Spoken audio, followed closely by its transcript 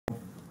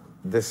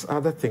this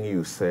other thing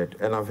you said,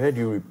 and I've heard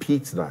you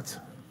repeat that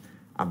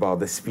about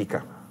the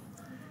speaker.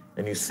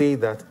 And you say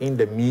that in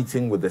the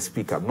meeting with the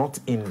speaker, not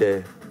in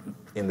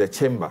the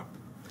chamber.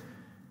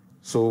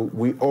 So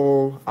we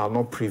all are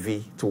not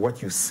privy to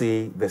what you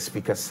say the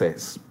speaker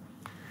says.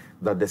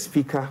 That the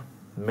speaker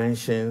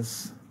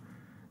mentions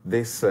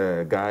this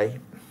guy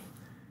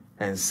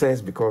and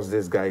says because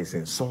this guy is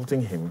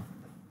insulting him,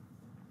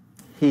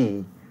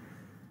 he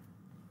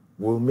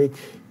will make...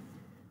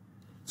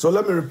 So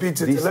let me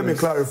repeat it, let me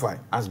clarify.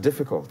 As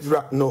difficult.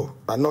 No,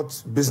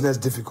 not business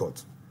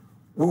difficult.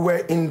 We were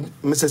in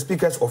Mr.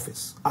 Speaker's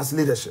office as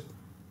leadership,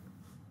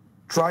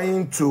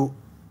 trying to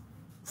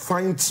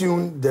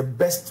fine-tune the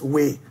best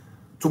way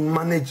to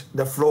manage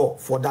the floor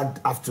for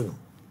that afternoon.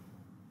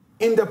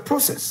 In the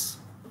process,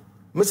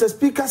 Mr.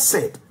 Speaker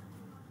said,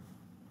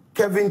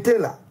 Kevin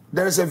Taylor,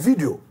 there is a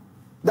video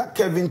that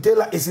Kevin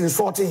Taylor is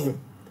insulting him,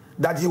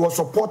 that he was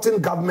supporting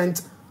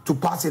government to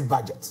pass its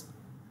budget.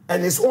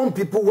 And his own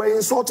people were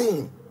insulting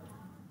him.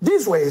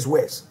 These were his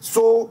words.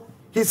 So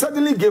he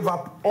suddenly gave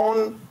up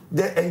on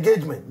the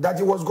engagement that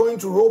he was going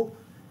to rope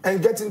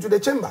and get into the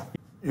chamber.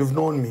 You've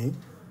known me.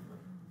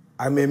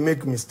 I may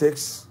make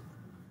mistakes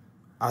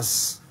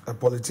as a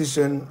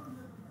politician.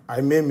 I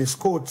may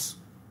misquote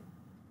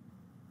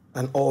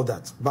and all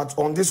that. But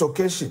on this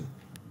occasion,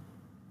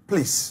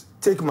 please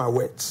take my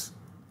words.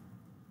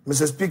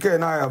 Mr. Speaker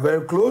and I are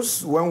very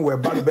close. When we're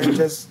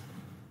backbenchers,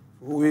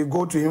 we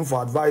go to him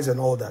for advice and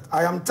all that.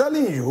 I am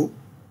telling you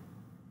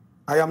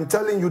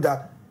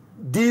that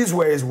these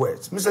were his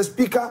words. Mr.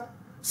 Speaker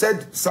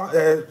said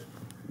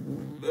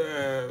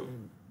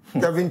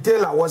Kevin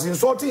Taylor was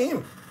insulting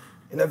him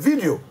in a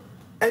video,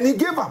 and he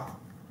gave up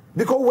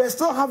because we're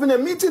still having a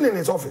meeting in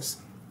his office.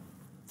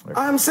 Okay.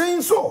 I am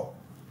saying so.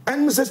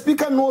 And Mr.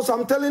 Speaker knows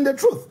I'm telling the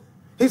truth.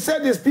 He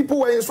said his people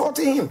were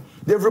insulting him.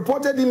 They've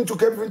reported him to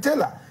Kevin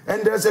Taylor,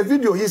 and there's a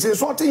video, he's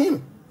insulting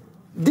him.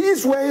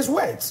 These were his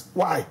words.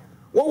 Why?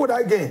 What would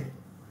I gain?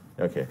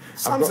 Okay.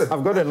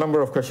 I've got a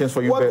number of questions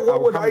for you.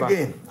 What would I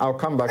gain? I'll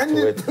come back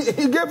to it.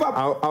 He gave up.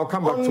 I'll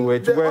come back to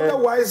it.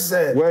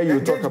 Where you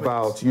talk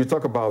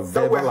about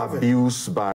verbal abuse by